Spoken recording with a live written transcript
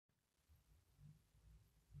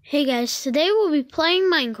Hey guys, today we'll be playing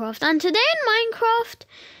Minecraft, and today in Minecraft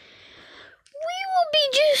we will be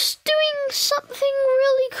just doing something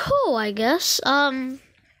really cool, I guess. I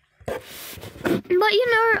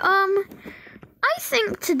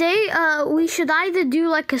think today we should either do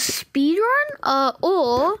like a speed run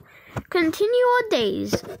or continue our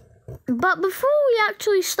days. But before we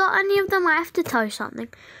actually start any of them, I have to tell you something.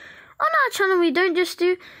 On our channel we don't just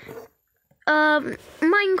do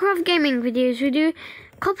Minecraft gaming videos, we do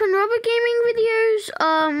CopNRobber gaming videos,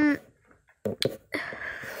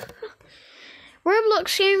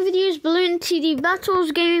 Roblox gaming videos, Bloons TD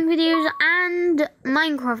Battles gaming videos, and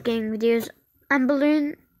Minecraft gaming videos, and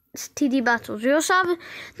Bloons TD Battles. We also have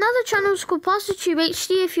another channel called PastaTube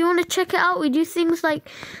HD. If you want to check it out, we do things like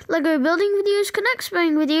Lego building videos, Connect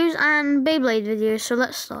building videos, and Beyblade videos. So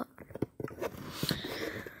let's start.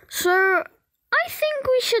 So I think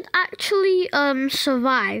we should actually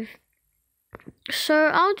survive. So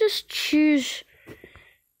I'll just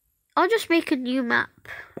make a new map.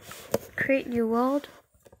 Create new world.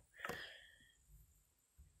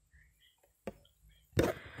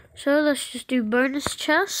 So let's just do bonus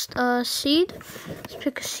chest, seed. Let's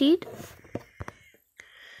pick a seed.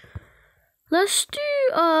 Let's do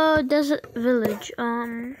desert village.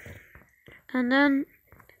 And then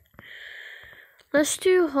let's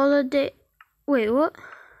do holiday. Wait, what?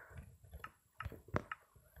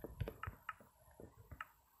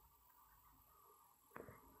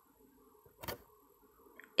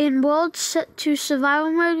 In world set to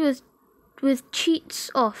survival mode with cheats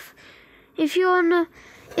off. If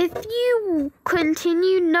you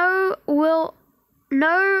continue, no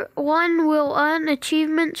one will earn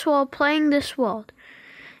achievements while playing this world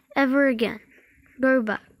ever again. Go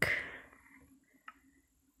back.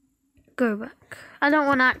 Go back. I don't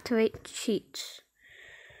want to activate cheats.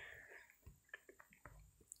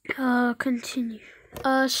 Continue.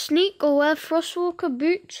 Sneak or wear frostwalker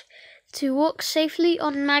boots to walk safely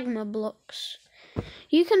on magma blocks.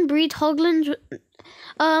 You can breed hoglins.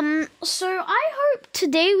 So I hope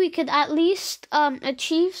today we could at least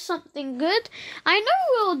achieve something good. I know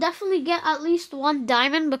we'll definitely get at least one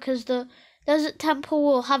diamond because the desert temple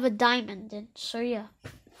will have a diamond in. So yeah.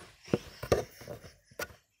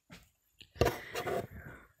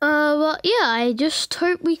 Well, yeah, I just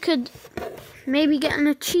hope we could maybe get an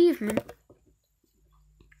achievement.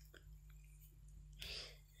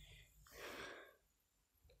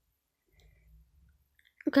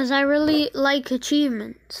 Because I really like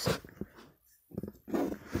achievements.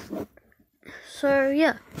 So,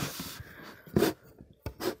 yeah.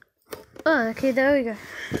 Oh, okay, there we go.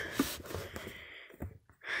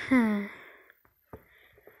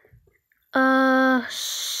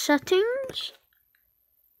 Settings.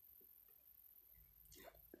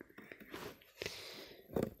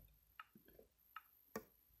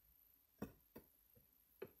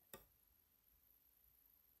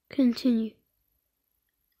 Continue.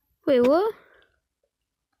 Wait, what?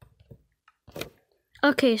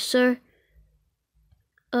 Okay, so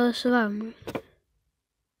survival mode.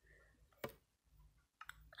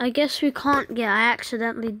 I guess we can't get. I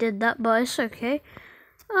accidentally did that, but it's okay.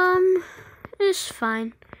 It's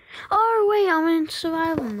fine. Oh wait, I'm in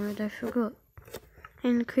survival mode. I forgot.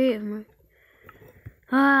 In creative mode.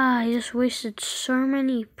 I just wasted so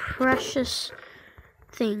many precious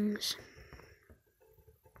things.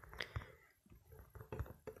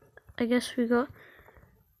 I guess we got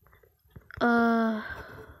 5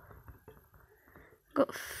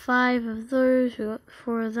 of those, we got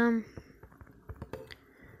 4 of them.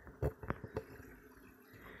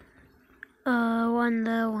 One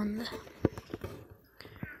there, one there.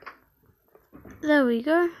 There we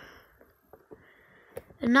go.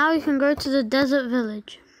 And now we can go to the desert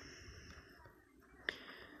village.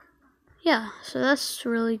 Yeah, so that's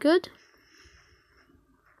really good.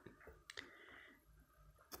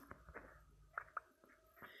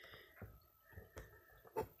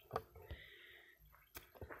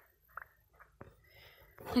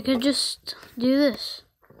 I could just do this.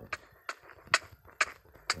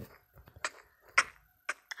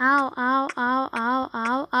 Ow, ow, ow, ow,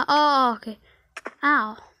 ow, ow. Oh, okay.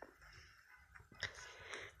 Ow.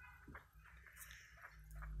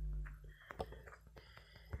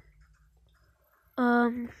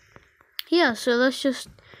 Yeah, so let's just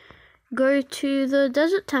go to the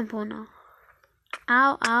desert temple now.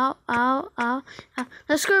 Ow, ow, ow, ow, ow.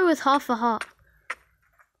 Let's go with half a heart.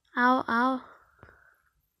 Ow, ow.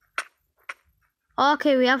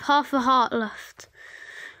 Okay, we have half a heart left.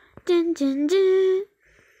 Dun, dun, dun.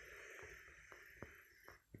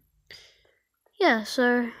 Yeah,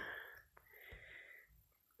 so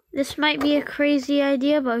this might be a crazy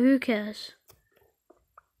idea, but who cares?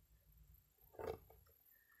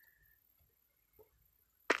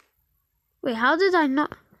 Wait, how did I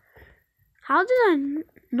not...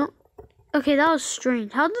 Okay, that was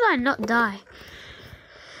strange. How did I not die?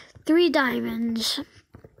 3 diamonds.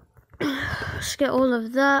 Let's get all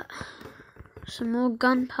of that. Some more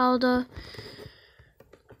gunpowder.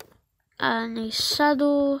 And a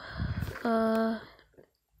saddle.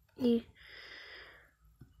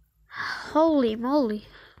 Holy moly.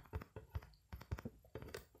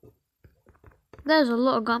 There's a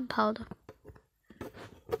lot of gunpowder.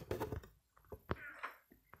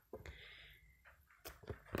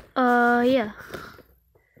 Yeah.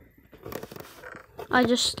 I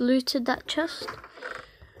just looted that chest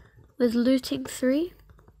with looting 3.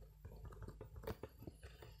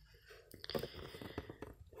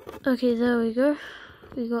 Okay, there we go.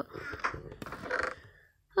 We got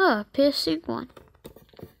piercing 1.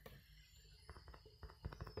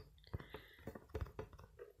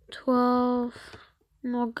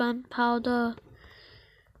 More gunpowder.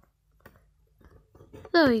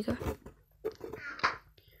 There we go.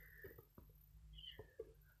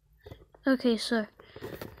 Okay, so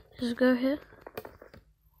just go here.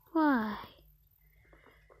 Why?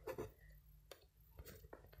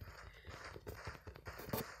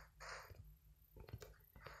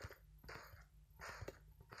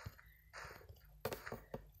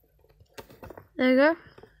 There you go.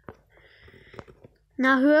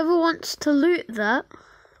 Now whoever wants to loot that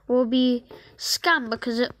will be scammed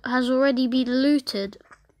because it has already been looted.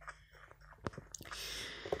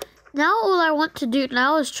 Now all I want to do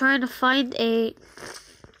now is trying to find a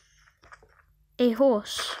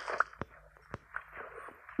horse.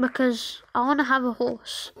 Because I want to have a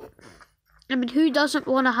horse. I mean, who doesn't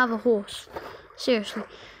want to have a horse? Seriously.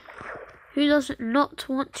 Who doesn't not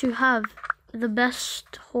want to have the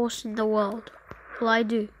best horse in the world? Well, I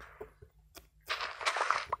do.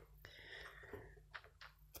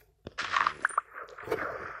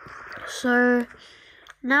 So,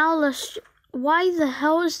 now let's... Why the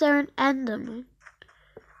hell is there an Enderman?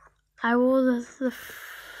 I will...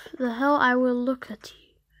 The hell I will look at you.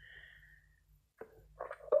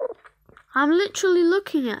 I'm literally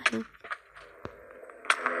looking at him.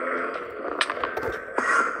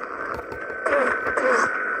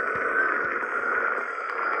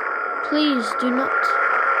 Please do not.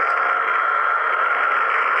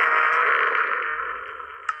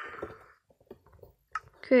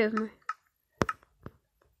 Create me.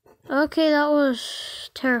 Okay, that was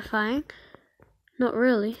terrifying. Not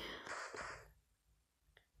really.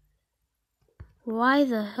 Why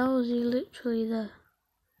the hell is he literally there?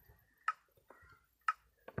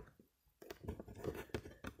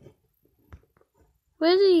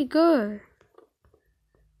 Where did he go?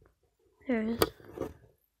 There he is.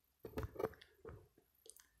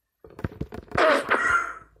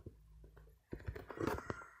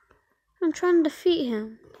 I'm trying to defeat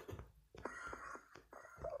him.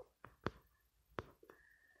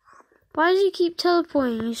 Why does he keep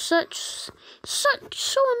teleporting? He's so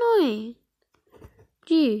annoying.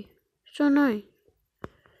 Gee, so annoying.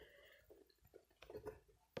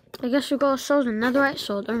 I guess we got ourselves a netherite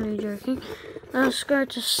sword, only joking. Let's go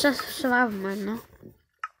to survival mode now.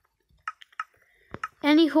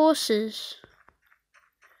 Any horses?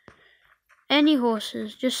 Any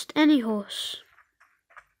horses, just any horse.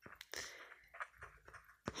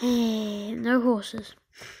 Hey, no horses.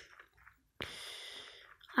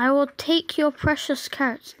 I will take your precious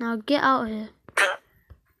carrots. Now get out of here.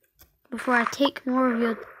 Before I take more of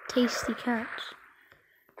your tasty carrots.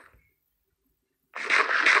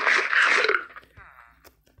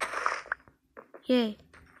 Yay.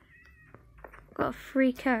 Got a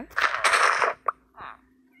free carrot.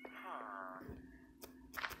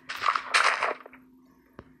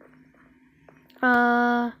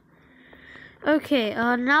 Okay,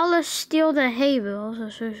 now let's steal the hay bales.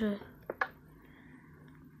 I'm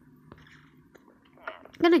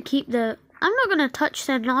gonna keep the... I'm not gonna touch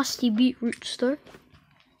the nasty beetroots though.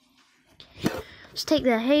 Let's take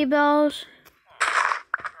the hay bales.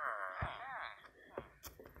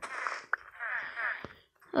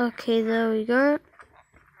 Okay, there we go.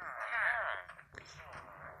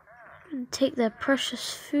 And take their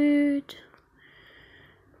precious food.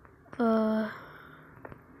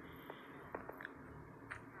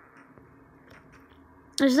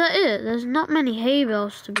 Is that it? There's not many hay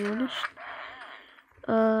bales, to be honest.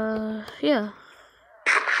 Yeah.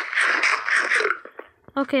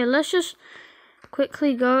 Okay, let's just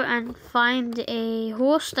quickly go and find a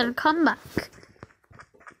horse, then come back.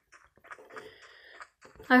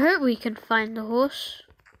 I hope we can find a horse.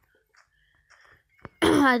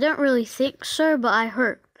 I don't really think so, but I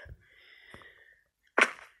hope.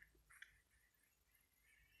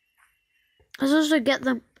 Let's also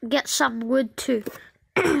get some wood too.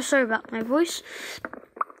 Sorry about my voice.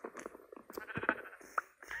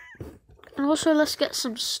 And also let's get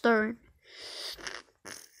some stone.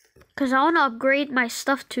 Because I want to upgrade my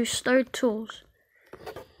stuff to stone tools.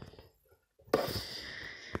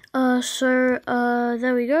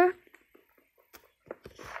 There we go.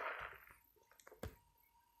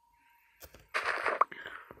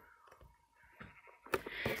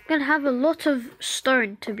 I'm gonna have a lot of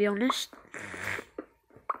stone, to be honest.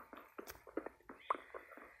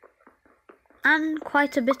 And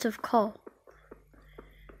quite a bit of coal.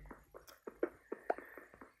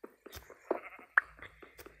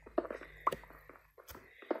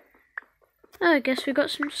 Oh, I guess we got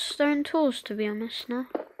some stone tools, to be honest, now.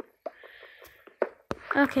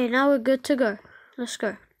 Okay, now we're good to go. Let's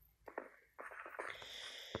go.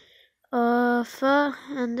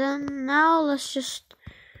 And then now let's just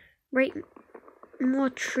break more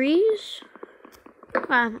trees.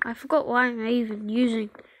 I forgot why I'm even using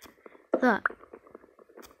that.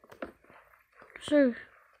 So,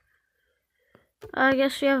 I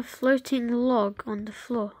guess we have a floating log on the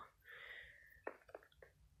floor.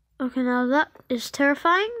 Okay, now that is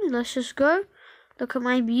terrifying. Let's just go. Look at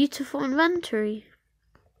my beautiful inventory.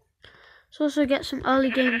 Let's also get some early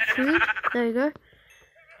game food. There we go.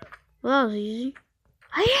 Well, that was easy.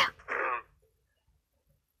 Hiya!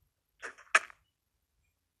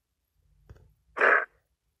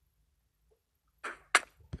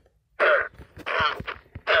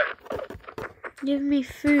 Give me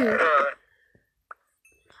food.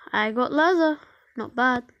 I got leather. Not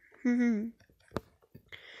bad.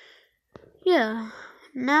 Yeah.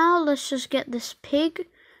 Now let's just get this pig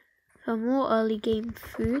for more early game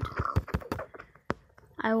food.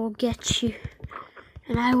 I will get you.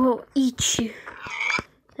 And I will eat you.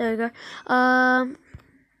 There we go.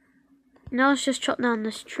 Now let's just chop down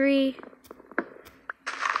this tree.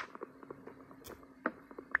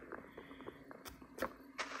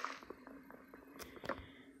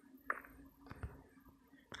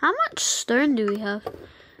 How much stone do we have?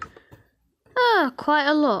 Quite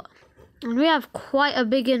a lot. And we have quite a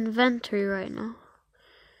big inventory right now.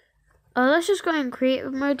 Let's just go in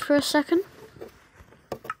creative mode for a second.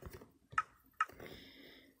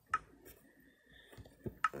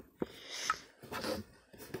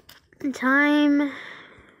 Time.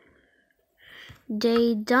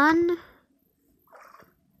 Day done.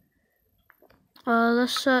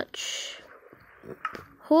 Let's search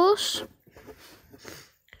horse.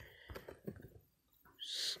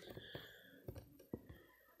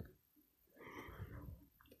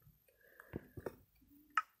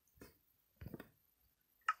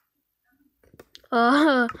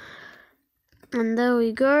 And there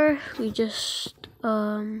we go. We just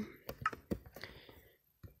no,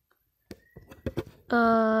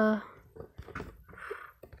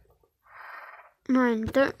 I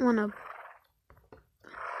don't want to.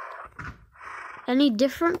 Any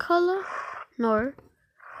different color? No.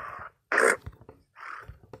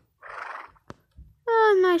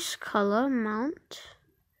 Nice color mount.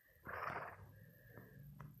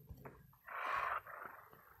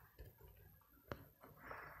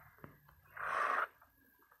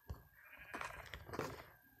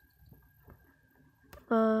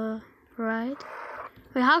 Right.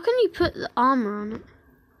 Wait, how can you put the armor on it?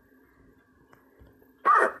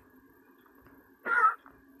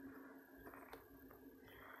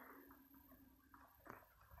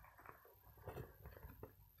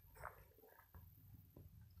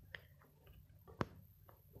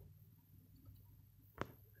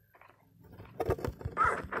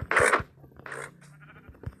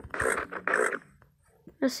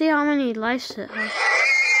 Let's see how many lives it has.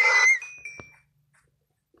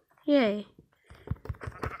 Yay.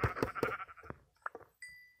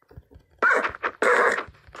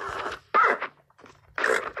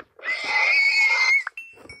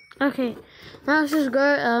 Okay, now let's just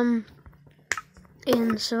go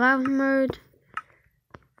in survival mode.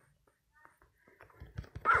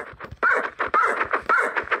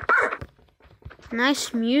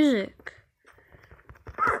 Nice music.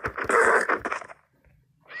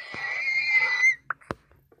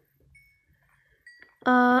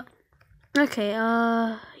 Okay,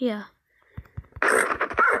 yeah.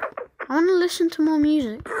 I want to listen to more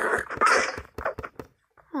music.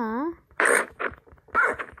 Aww.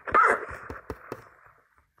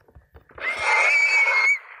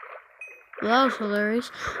 That was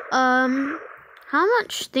hilarious. How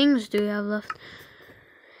much things do we have left?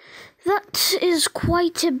 That is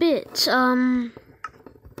quite a bit.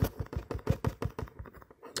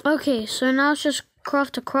 Okay, so now let's just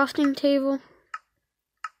craft a crafting table.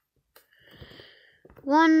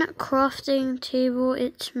 One crafting table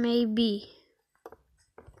it may be.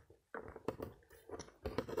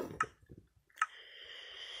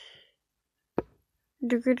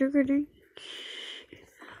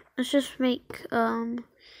 Let's just make a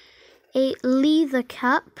leather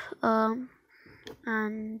cap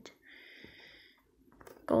and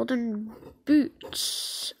golden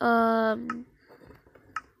boots. There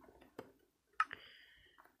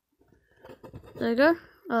you go.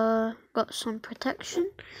 Got some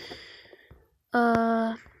protection.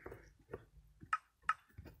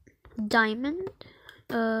 Diamond.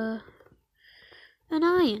 An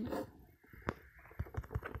iron.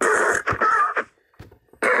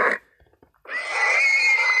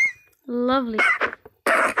 Lovely.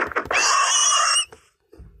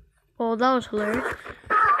 Oh, that was hilarious.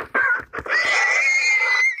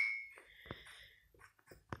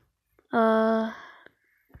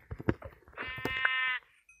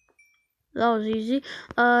 That was easy.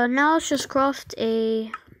 Now let's just craft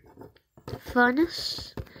a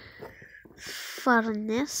furnace.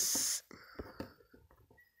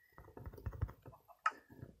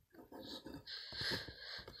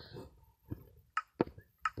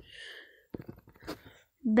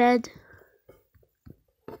 Bed.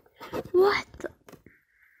 What the?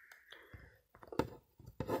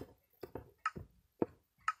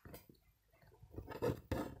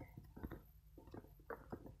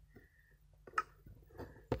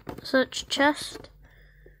 Search chest.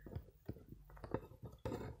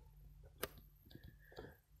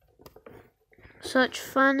 Search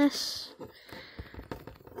furnace.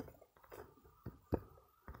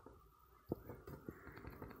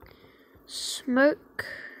 Smoke.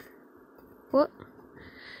 What?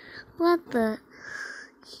 What the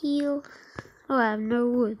hell? Oh, I have no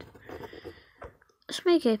wood. Let's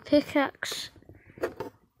make a pickaxe.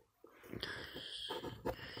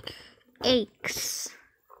 Axe.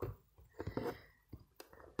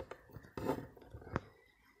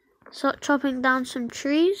 Start chopping down some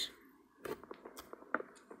trees.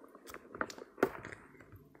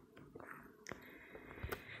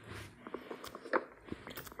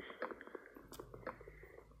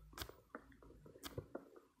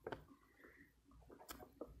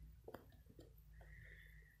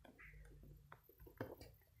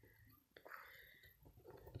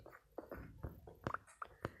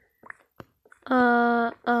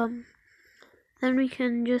 Then we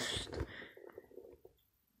can just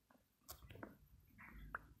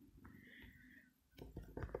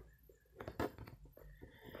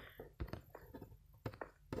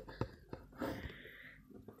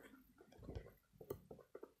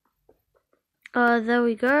there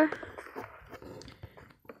we go.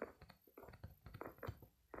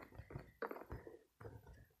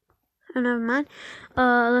 Oh, never mind.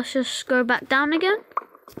 Let's just go back down again.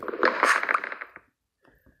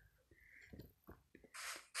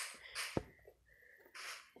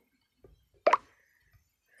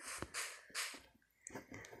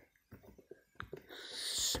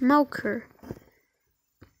 Smoker.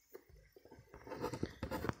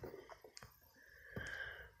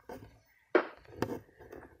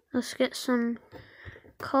 Let's get some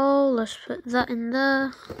coal. Let's put that in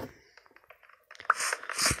there.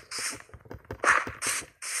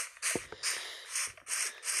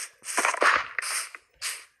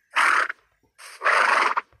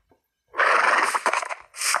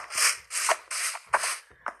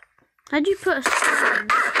 How'd you put a saddle on?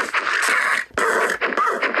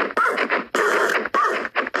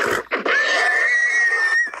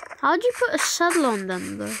 How'd you put a saddle on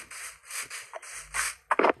them though?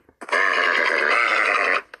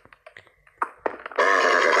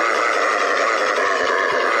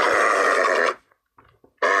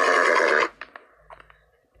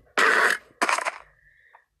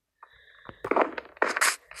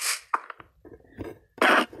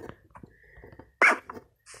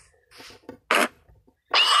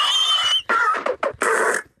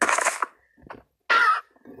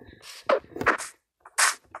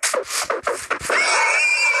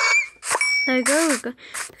 There you go,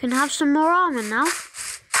 we can have some more armor now.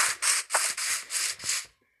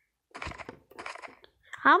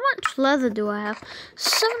 How much leather do I have?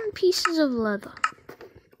 7 pieces of leather.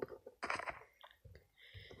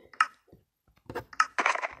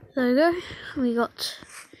 There you go, we got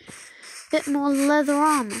a bit more leather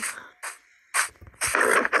armor.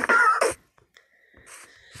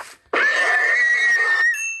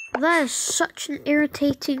 That is such an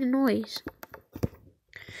irritating noise.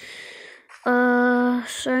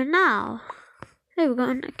 So now, hey, we've got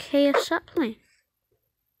an acacia sapling.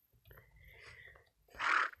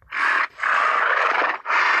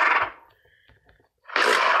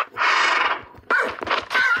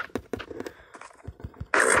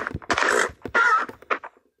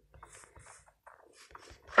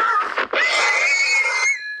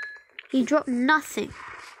 He dropped nothing.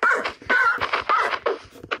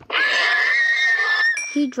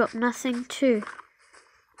 He dropped nothing too.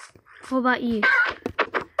 What about you?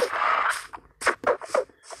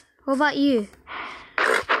 What about you?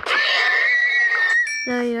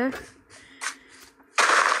 There you go.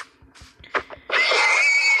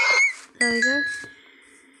 There you go.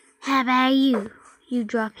 How about you? You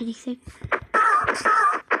drop anything?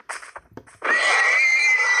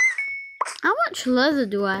 How much leather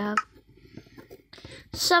do I have?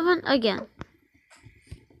 7 again.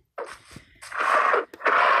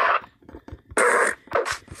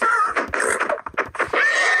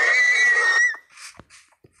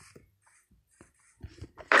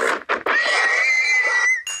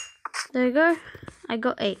 There you go. I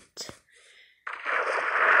got 8.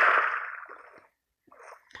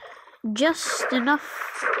 Just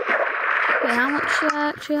enough. Wait, how much do I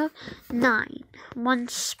actually have? 9. 1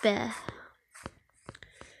 spare.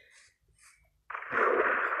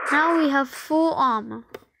 Now we have 4 armor.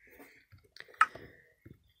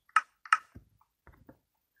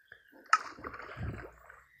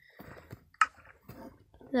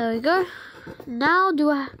 There we go. Now do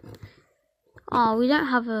I... Oh, we don't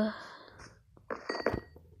have a...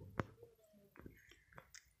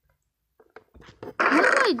 What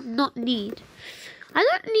do I not need? I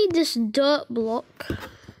don't need this dirt block.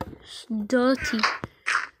 It's dirty.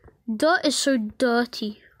 Dirt is so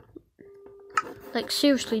dirty. Like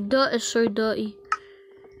seriously, dirt is so dirty.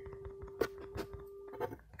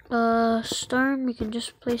 Stone, we can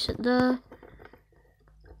just place it there.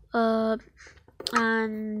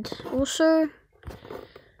 And also,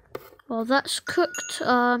 well, that's cooked.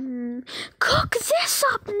 Cook this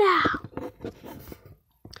up now.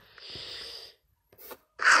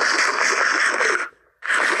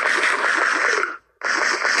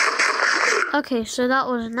 Okay, so that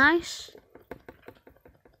was nice.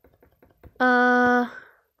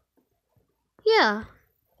 Yeah.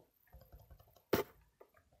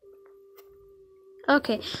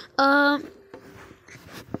 Okay, now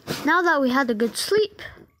that we had a good sleep,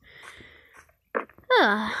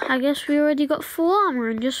 I guess we already got full armor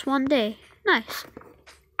in just one day. Nice.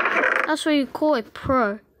 That's what you call a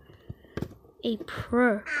pro. A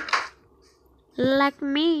pro. Like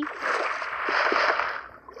me.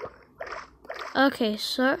 Okay,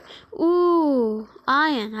 so, ooh,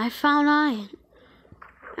 iron. I found iron.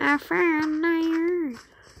 I found iron. I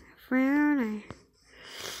found iron.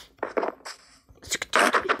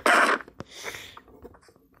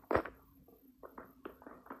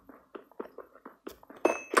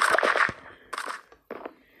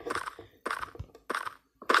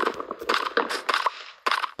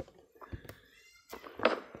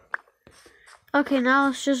 Okay, now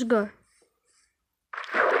let's just go.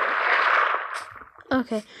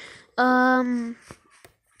 Okay,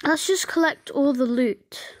 let's just collect all the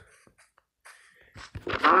loot.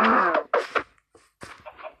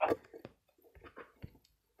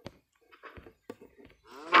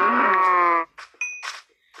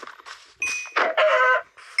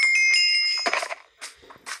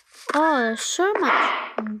 Oh, there's so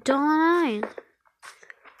much darn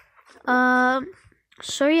iron.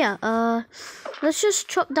 So yeah, let's just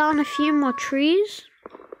chop down a few more trees.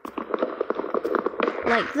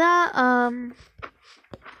 Like that,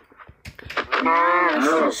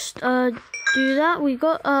 let's just, do that. We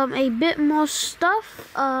got, a bit more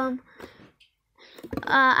stuff, and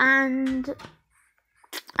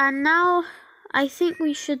now I think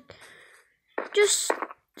we should just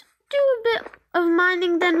do a bit of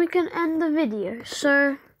mining, then we can end the video.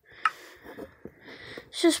 So,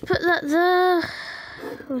 let's just put that there.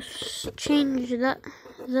 Let's change that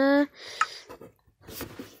there.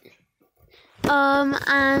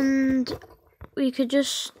 And we could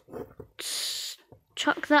just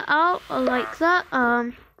chuck that out or like that.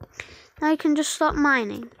 Now you can just start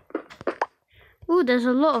mining. Ooh, there's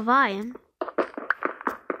a lot of iron.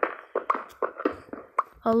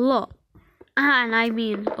 A lot. And I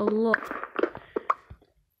mean a lot.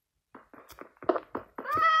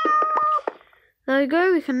 There we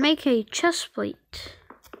go, we can make a chest plate.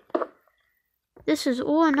 This is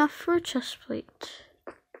all enough for a chest plate.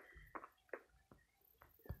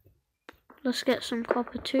 Let's get some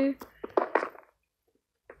copper too.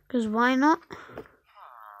 Because why not?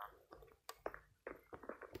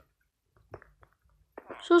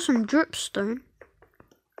 Saw some dripstone.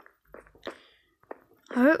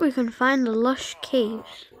 I hope we can find the lush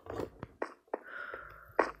caves.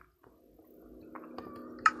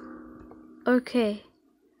 Okay.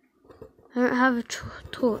 I don't have a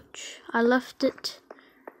torch. I left it.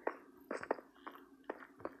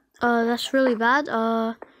 That's really bad.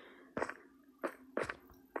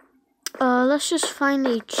 let's just find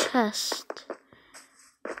a chest.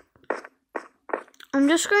 I'm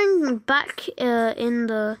just going back in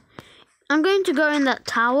the... I'm going to go in that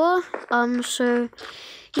tower. So,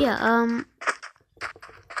 yeah,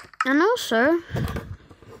 and also,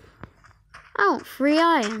 I want 3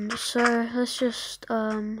 iron, so let's just,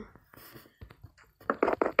 why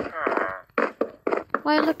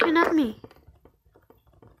are you looking at me?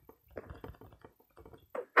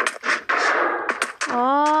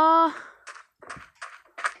 Oh,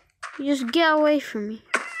 you just get away from me.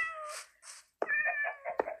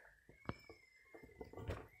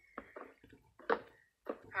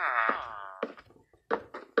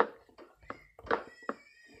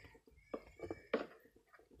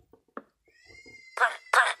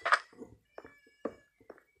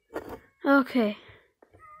 Okay.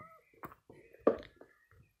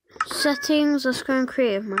 Settings, let's go in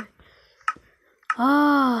creative mode.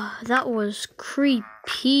 Ah, that was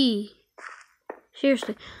creepy.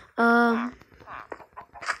 Seriously.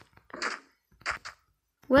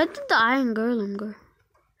 Where did the iron golem go?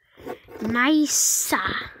 Nice.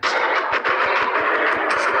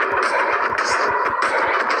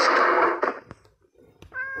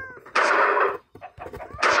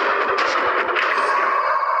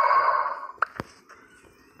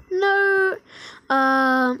 No.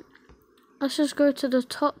 Let's just go to the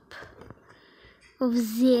top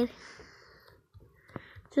of there.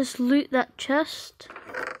 Just loot that chest.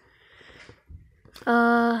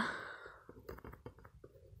 There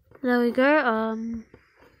we go.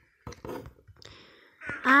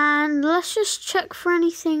 And let's just check for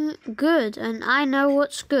anything good. And I know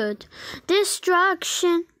what's good.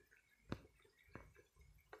 Distraction.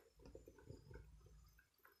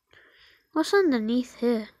 What's underneath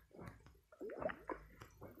here?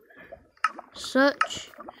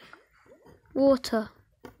 Search. Water.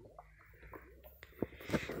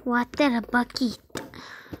 Water bucket.